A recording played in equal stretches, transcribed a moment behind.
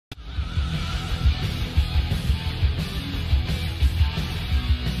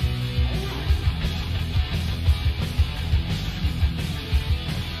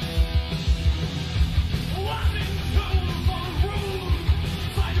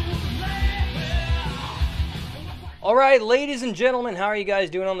All right, ladies and gentlemen, how are you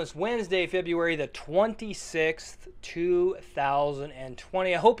guys doing on this Wednesday, February the 26th,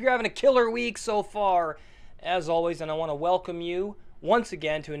 2020? I hope you're having a killer week so far, as always, and I want to welcome you once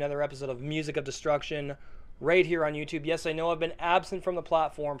again to another episode of Music of Destruction right here on YouTube. Yes, I know I've been absent from the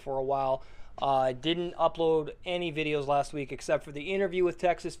platform for a while. I didn't upload any videos last week except for the interview with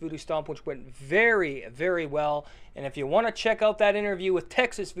Texas Voodoo Stomp, which went very, very well. And if you want to check out that interview with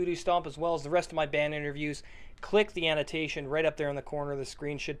Texas Voodoo Stomp as well as the rest of my band interviews, click the annotation right up there in the corner of the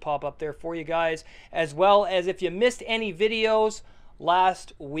screen. Should pop up there for you guys. As well as if you missed any videos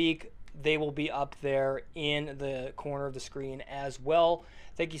last week, they will be up there in the corner of the screen as well.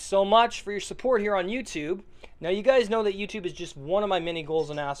 Thank you so much for your support here on YouTube. Now, you guys know that YouTube is just one of my many goals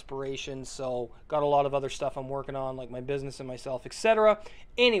and aspirations, so got a lot of other stuff I'm working on, like my business and myself, etc.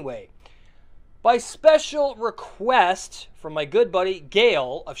 Anyway, by special request from my good buddy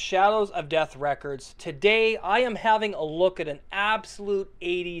Gail of Shadows of Death Records, today I am having a look at an absolute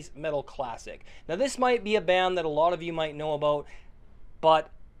 80s metal classic. Now, this might be a band that a lot of you might know about,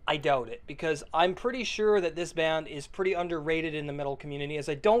 but I doubt it, because I'm pretty sure that this band is pretty underrated in the metal community, as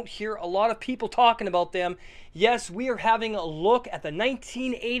I don't hear a lot of people talking about them. Yes, we are having a look at the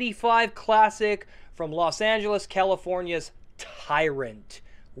 1985 classic from Los Angeles, California's Tyrant,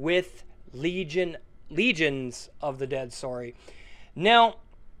 with Legions of the Dead, sorry. Now,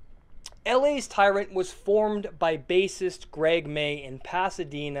 LA's Tyrant was formed by bassist Glen May in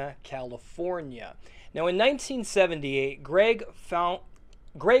Pasadena, California. Now, in 1978, Greg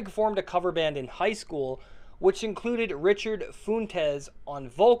formed a cover band in high school, which included Richard Fuentes on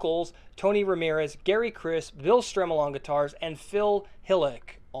vocals, Tony Ramirez, Gary Crisp, Bill Stremmel on guitars, and Phil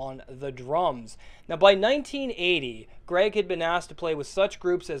Hilick on the drums. Now, by 1980, Greg had been asked to play with such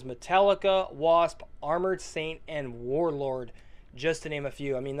groups as Metallica, W.A.S.P, Armored Saint, and Warlord, just to name a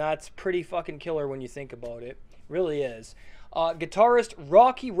few. I mean, that's pretty fucking killer when you think about it. It really is. Guitarist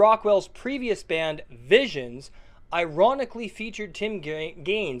Rocky Rockwell's previous band, Visions, ironically featured Tim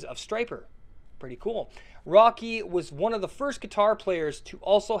Gaines of Stryper. Pretty cool. Rocky was one of the first guitar players to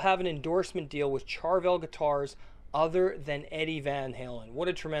also have an endorsement deal with Charvel Guitars other than Eddie Van Halen. What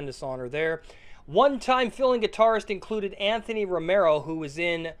a tremendous honor there. One-time filling guitarist included Anthony Romero, who was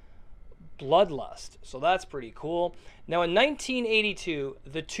in Bloodlust. So that's pretty cool. Now, in 1982,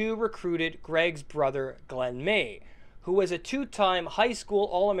 the two recruited Greg's brother, Glen May, who was a two-time high school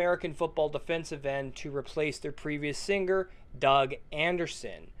All-American football defensive end, to replace their previous singer, Doug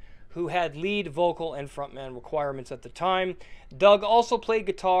Anderson, who had lead vocal and frontman requirements at the time. Doug also played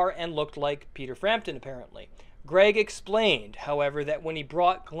guitar and looked like Peter Frampton, apparently. Greg explained, however, that when he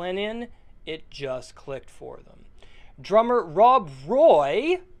brought Glen in, it just clicked for them. Drummer Rob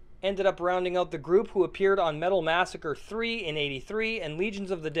Roy ended up rounding out the group, who appeared on Metal Massacre 3 in '83 and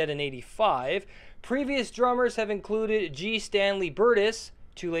Legions of the Dead in '85. Previous drummers have included G. Stanley Burtis,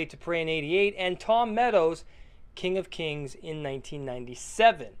 Too Late to Pray in '88, and Tom Meadows, King of Kings in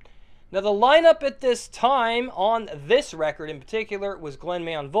 1997. Now, the lineup at this time on this record in particular was Glen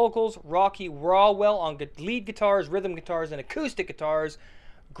May on vocals, Rocky Rockwell on lead guitars, rhythm guitars, and acoustic guitars,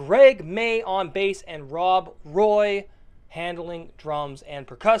 Glen May on bass, and Rob Roy handling drums and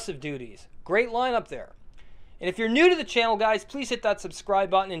percussive duties. Great lineup there. And if you're new to the channel, guys, please hit that subscribe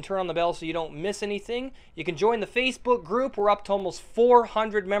button and turn on the bell so you don't miss anything. You can join the Facebook group. We're up to almost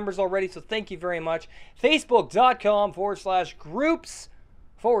 400 members already, so thank you very much.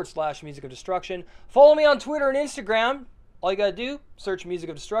 Facebook.com/groups/Music of Destruction. Follow me on Twitter and Instagram. All you gotta do, search Music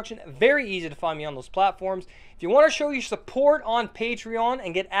of Destruction. Very easy to find me on those platforms. If you want to show your support on Patreon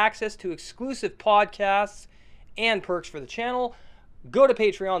and get access to exclusive podcasts and perks for the channel, go to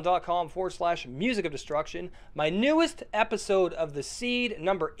patreon.com/Music of Destruction. My newest episode of The Seed,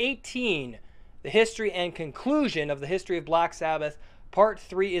 number 18, the history and conclusion of the history of Black Sabbath, Part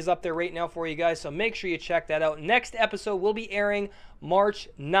 3 is up there right now for you guys, so make sure you check that out. Next episode will be airing March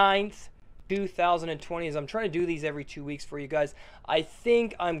 9th, 2020, as I'm trying to do these every 2 weeks for you guys. I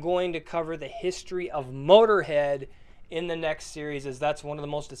think I'm going to cover the history of Motorhead in the next series, as that's one of the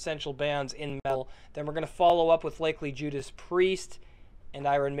most essential bands in metal. Then we're going to follow up with likely Judas Priest and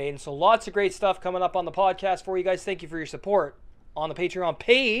Iron Maiden. So lots of great stuff coming up on the podcast for you guys. Thank you for your support on the Patreon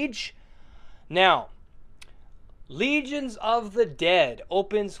page. Now, Legions of the Dead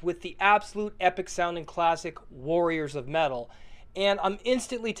opens with the absolute epic sounding classic Warriors of Metal. And I'm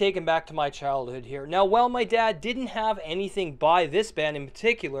instantly taken back to my childhood here. Now, while my dad didn't have anything by this band in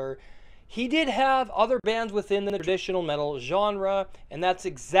particular, he did have other bands within the traditional metal genre, and that's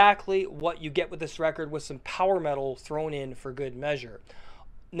exactly what you get with this record, with some power metal thrown in for good measure.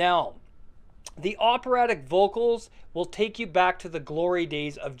 Now, The operatic vocals will take you back to the glory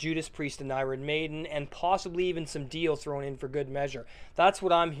days of Judas Priest and Iron Maiden, and possibly even some Dio thrown in for good measure. That's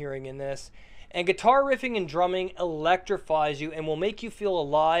what I'm hearing in this. And guitar riffing and drumming electrifies you and will make you feel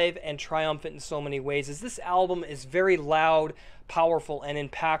alive and triumphant in so many ways, as this album is very loud, powerful, and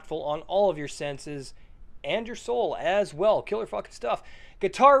impactful on all of your senses and your soul as well. Killer fucking stuff.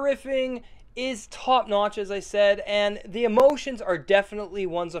 Guitar riffing is top notch, as I said, and the emotions are definitely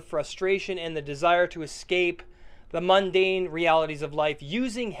ones of frustration and the desire to escape the mundane realities of life,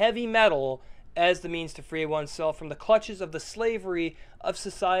 using heavy metal as the means to free oneself from the clutches of the slavery of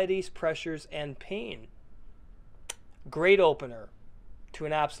society's pressures and pain. Great opener to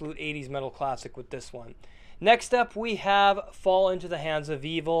an absolute 80s metal classic with this one. Next up, we have Fall into the Hands of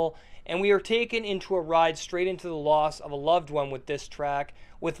Evil, and we are taken into a ride straight into the loss of a loved one with this track,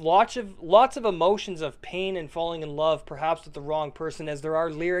 with lots of emotions of pain and falling in love, perhaps with the wrong person, as there are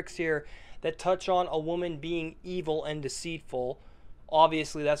lyrics here that touch on a woman being evil and deceitful.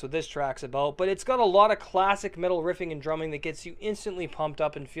 Obviously, that's what this track's about, but it's got a lot of classic metal riffing and drumming that gets you instantly pumped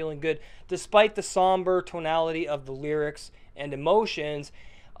up and feeling good, despite the somber tonality of the lyrics and emotions.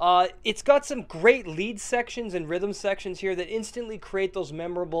 It's got some great lead sections and rhythm sections here that instantly create those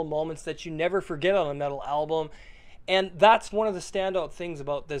memorable moments that you never forget on a metal album, and that's one of the standout things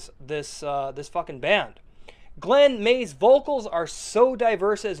about this fucking band. Glen May's vocals are so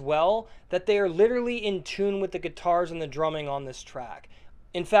diverse as well that they are literally in tune with the guitars and the drumming on this track.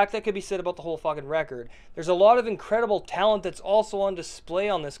 In fact, that could be said about the whole fucking record. There's a lot of incredible talent that's also on display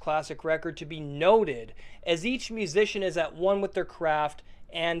on this classic record to be noted, as each musician is at one with their craft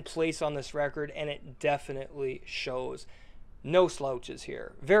and place on this record, and it definitely shows. No slouches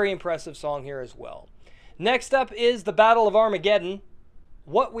here. Very impressive song here as well. Next up is The Battle of Armageddon.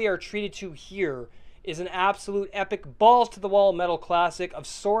 What we are treated to here is an absolute epic balls-to-the-wall metal classic of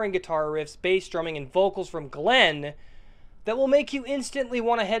soaring guitar riffs, bass drumming, and vocals from Glen that will make you instantly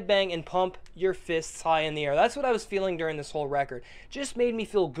want to headbang and pump your fists high in the air. That's what I was feeling during this whole record. Just made me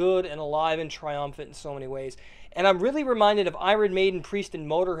feel good and alive and triumphant in so many ways. And I'm really reminded of Iron Maiden, Priest, and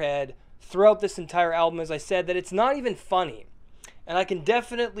Motorhead throughout this entire album, as I said, that it's not even funny. And I can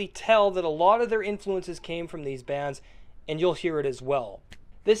definitely tell that a lot of their influences came from these bands, and you'll hear it as well.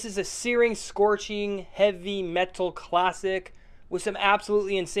 This is a searing, scorching, heavy metal classic with some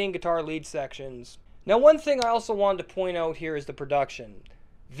absolutely insane guitar lead sections. Now, one thing I also wanted to point out here is the production.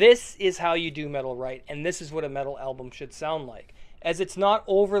 This is how you do metal right, and this is what a metal album should sound like, as it's not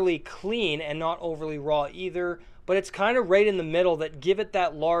overly clean and not overly raw either, but it's kind of right in the middle that give it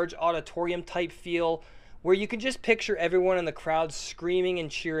that large auditorium type feel where you can just picture everyone in the crowd screaming and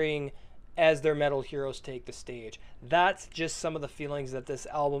cheering as their metal heroes take the stage. That's just some of the feelings that this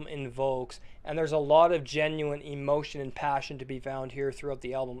album invokes, and there's a lot of genuine emotion and passion to be found here throughout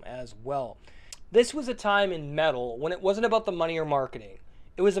the album as well. This was a time in metal when it wasn't about the money or marketing.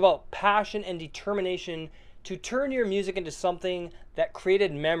 It was about passion and determination to turn your music into something that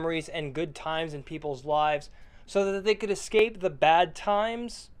created memories and good times in people's lives so that they could escape the bad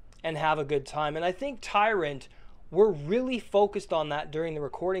times and have a good time. And I think Tyrant were really focused on that during the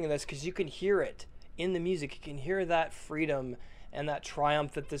recording of this, because you can hear it in the music. You can hear that freedom and that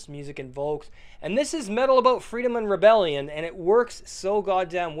triumph that this music invokes. And this is metal about freedom and rebellion, and it works so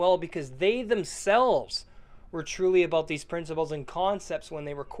goddamn well because they themselves were truly about these principles and concepts when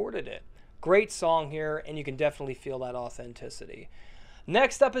they recorded it. Great song here, and you can definitely feel that authenticity.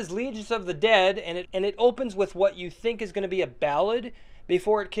 Next up is Legions of the Dead, and it opens with what you think is going to be a ballad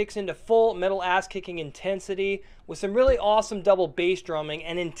before it kicks into full metal ass-kicking intensity with some really awesome double bass drumming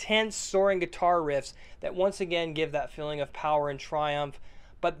and intense soaring guitar riffs that once again give that feeling of power and triumph.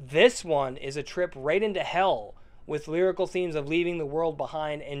 But this one is a trip right into hell, with lyrical themes of leaving the world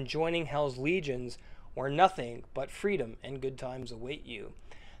behind and joining hell's legions, where nothing but freedom and good times await you.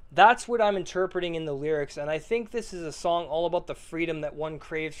 That's what I'm interpreting in the lyrics, and I think this is a song all about the freedom that one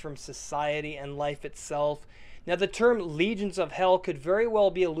craves from society and life itself. Now, the term Legions of Hell could very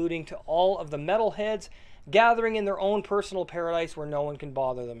well be alluding to all of the metalheads gathering in their own personal paradise where no one can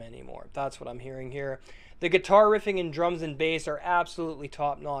bother them anymore. That's what I'm hearing here. The guitar riffing and drums and bass are absolutely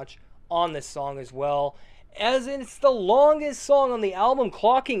top-notch on this song as well, as it's the longest song on the album,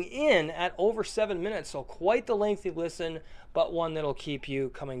 clocking in at over 7 minutes, so quite the lengthy listen, but one that'll keep you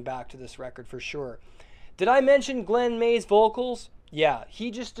coming back to this record for sure. Did I mention Glen May's vocals? Yeah,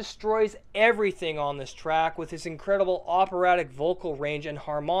 he just destroys everything on this track with his incredible operatic vocal range and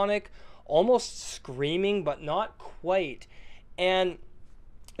harmonic, almost screaming, but not quite. And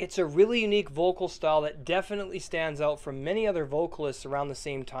it's a really unique vocal style that definitely stands out from many other vocalists around the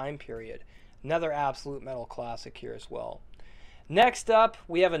same time period. Another absolute metal classic here as well. Next up,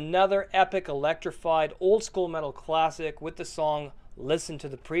 we have another epic, electrified, old-school metal classic with the song Listen to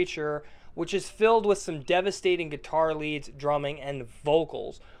the Preacher, which is filled with some devastating guitar leads, drumming, and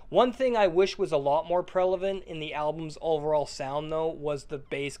vocals. One thing I wish was a lot more prevalent in the album's overall sound, though, was the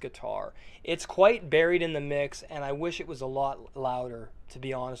bass guitar. It's quite buried in the mix, and I wish it was a lot louder, to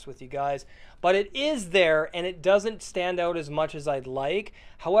be honest with you guys. But it is there, and it doesn't stand out as much as I'd like.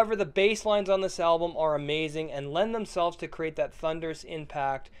 However, the bass lines on this album are amazing and lend themselves to create that thunderous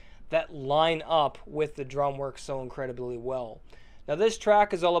impact that line up with the drum work so incredibly well. Now, this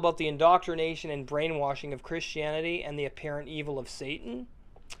track is all about the indoctrination and brainwashing of Christianity and the apparent evil of Satan.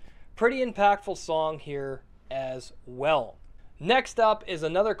 Pretty impactful song here as well. Next up is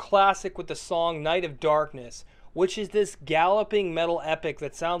another classic with the song Night of Darkness, which is this galloping metal epic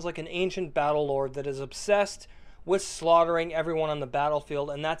that sounds like an ancient battle lord that is obsessed with slaughtering everyone on the battlefield,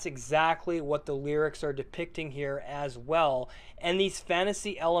 and that's exactly what the lyrics are depicting here as well. And these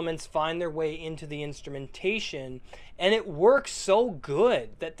fantasy elements find their way into the instrumentation, and it works so good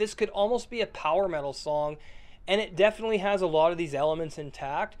that this could almost be a power metal song, and it definitely has a lot of these elements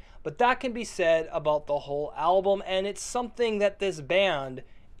intact, but that can be said about the whole album, and it's something that this band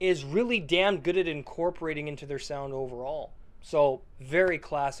is really damn good at incorporating into their sound overall. So, very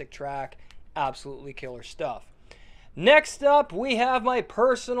classic track, absolutely killer stuff. Next up, we have my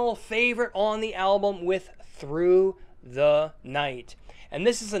personal favorite on the album with Through the Night. And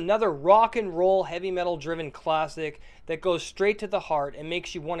this is another rock and roll heavy metal driven classic that goes straight to the heart and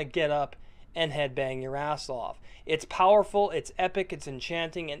makes you want to get up and headbang your ass off. It's powerful, it's epic, it's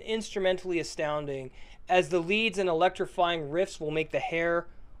enchanting, and instrumentally astounding, as the leads and electrifying riffs will make the hair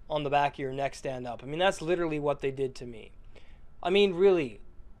on the back of your neck stand up. I mean, that's literally what they did to me. I mean, really,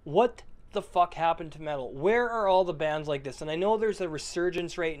 what the fuck happened to metal? Where are all the bands like this? And I know there's a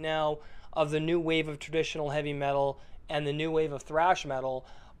resurgence right now of the new wave of traditional heavy metal and the new wave of thrash metal,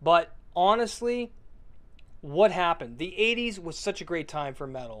 but honestly, what happened? The 80s was such a great time for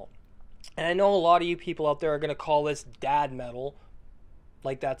metal. And I know a lot of you people out there are going to call this dad metal,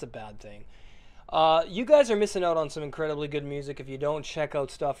 like that's a bad thing. You guys are missing out on some incredibly good music if you don't check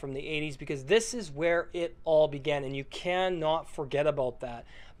out stuff from the 80s, because this is where it all began, and you cannot forget about that.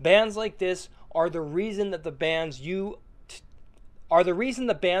 Bands like this are the reason that the bands of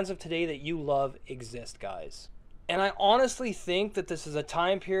today that you love exist, guys. And I honestly think that this is a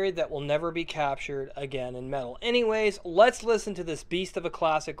time period that will never be captured again in metal. Anyways, let's listen to this beast of a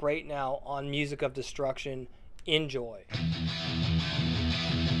classic right now on Music of Destruction. Enjoy.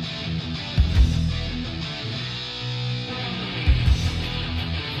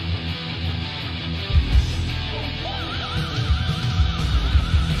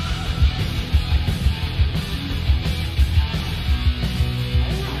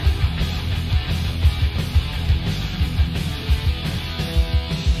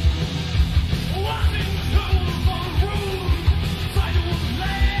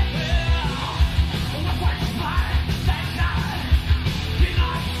 That guy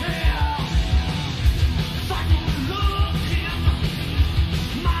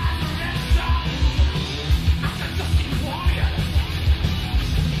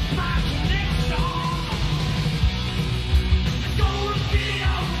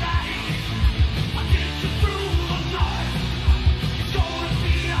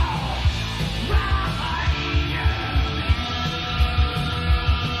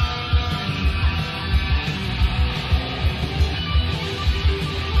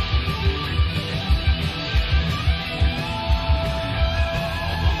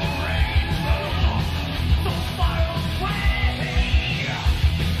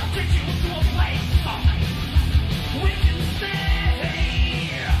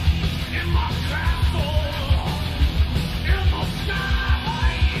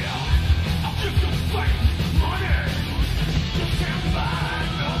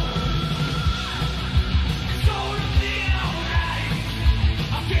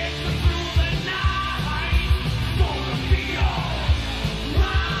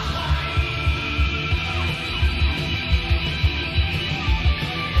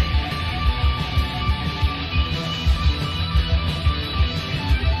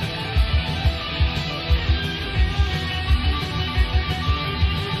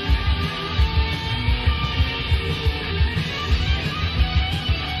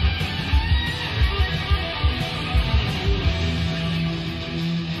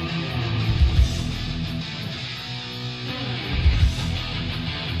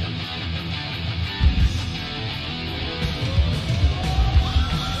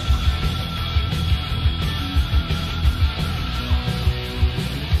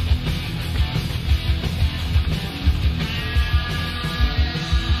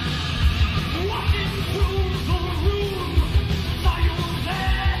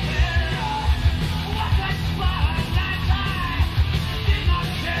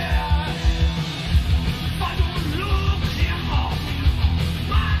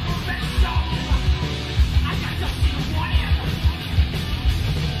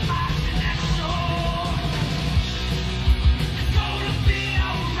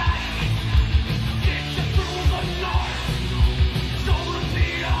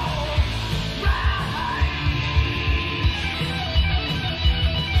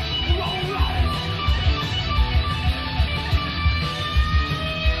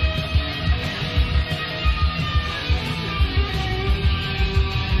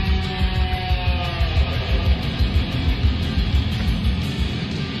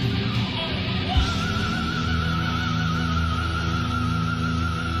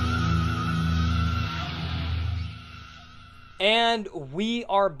And we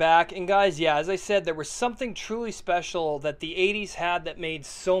are back. And guys, yeah, as I said, there was something truly special that the 80s had that made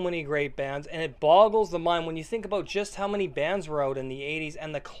so many great bands. And it boggles the mind when you think about just how many bands were out in the 80s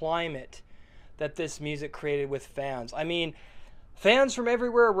and the climate that this music created with fans. I mean, fans from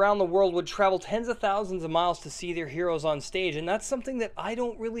everywhere around the world would travel tens of thousands of miles to see their heroes on stage. And that's something that I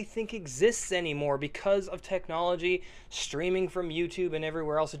don't really think exists anymore because of technology, streaming from YouTube and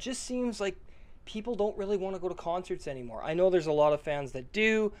everywhere else. It just seems like people don't really want to go to concerts anymore. I know there's a lot of fans that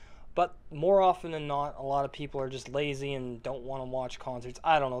do, but more often than not, a lot of people are just lazy and don't want to watch concerts.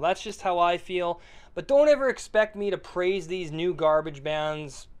 I don't know. That's just how I feel. But don't ever expect me to praise these new garbage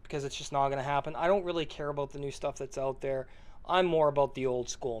bands because it's just not going to happen. I don't really care about the new stuff that's out there. I'm more about the old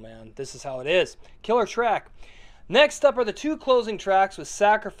school, man. This is how it is. Killer track. Next up are the two closing tracks with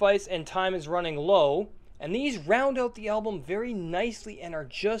Sacrifice and Time Is Running Low. And these round out the album very nicely and are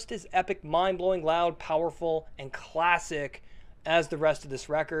just as epic, mind-blowing, loud, powerful, and classic as the rest of this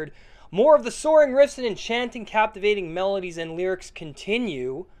record. More of the soaring riffs and enchanting, captivating melodies and lyrics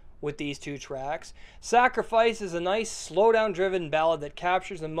continue with these two tracks. Sacrifice is a nice, slow-down driven ballad that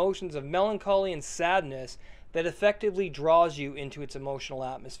captures emotions of melancholy and sadness that effectively draws you into its emotional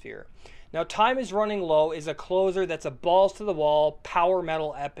atmosphere. Now, Time Is Running Low is a closer that's a balls-to-the-wall, power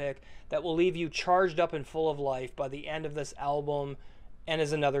metal epic that will leave you charged up and full of life by the end of this album and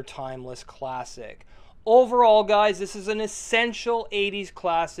is another timeless classic. Overall, guys, this is an essential 80s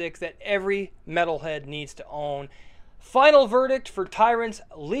classic that every metalhead needs to own. Final verdict for Tyrant's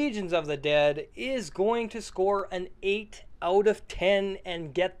Legions of the Dead is going to score an 8 out of 10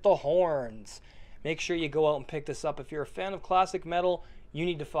 and get the horns. Make sure you go out and pick this up. If you're a fan of classic metal, you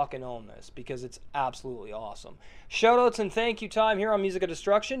need to fucking own this because it's absolutely awesome. Shoutouts and thank you time here on Music of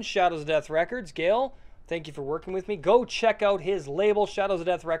Destruction, Shadows of Death Records. Gail, thank you for working with me. Go check out his label,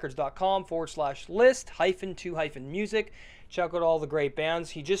 shadowsofdeathrecords.com/list-to-music. Check out all the great bands.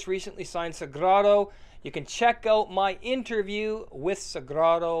 He just recently signed Sagrado. You can check out my interview with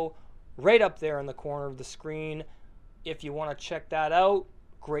Sagrado right up there in the corner of the screen if you want to check that out.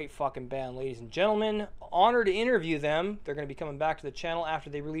 Great fucking band, ladies and gentlemen. Honored to interview them. They're going to be coming back to the channel after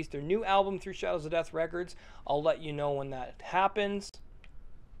they release their new album through Shadows of Death Records. I'll let you know when that happens.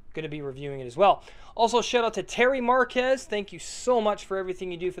 Going to be reviewing it as well. Also, shout out to Terry Marquez. Thank you so much for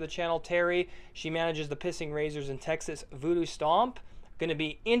everything you do for the channel, Terry. She manages the Pissing Razors and Texas Voodoo Stomp. Going to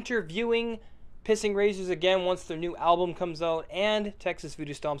be interviewing Pissing Razors again once their new album comes out, and Texas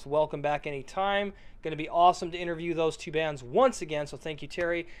Voodoo Stomp's Welcome Back Anytime. Going to be awesome to interview those two bands once again, so thank you,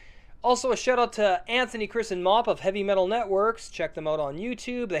 Terry. Also, a shout out to Anthony, Chris, and Mop of Heavy Metal Networks. Check them out on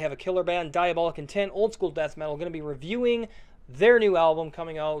YouTube. They have a killer band, Diabolic Intent, old school death metal. Going to be reviewing their new album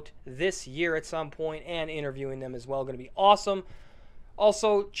coming out this year at some point and interviewing them as well. Going to be awesome.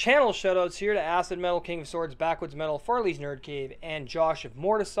 Also, channel shoutouts here to Acid Metal, King of Swords, Backwoods Metal, Farley's Nerd Cave, and Josh of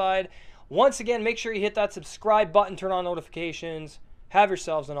Morticide. Once again, make sure you hit that subscribe button, turn on notifications. Have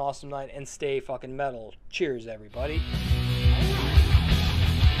yourselves an awesome night and stay fucking metal. Cheers, everybody.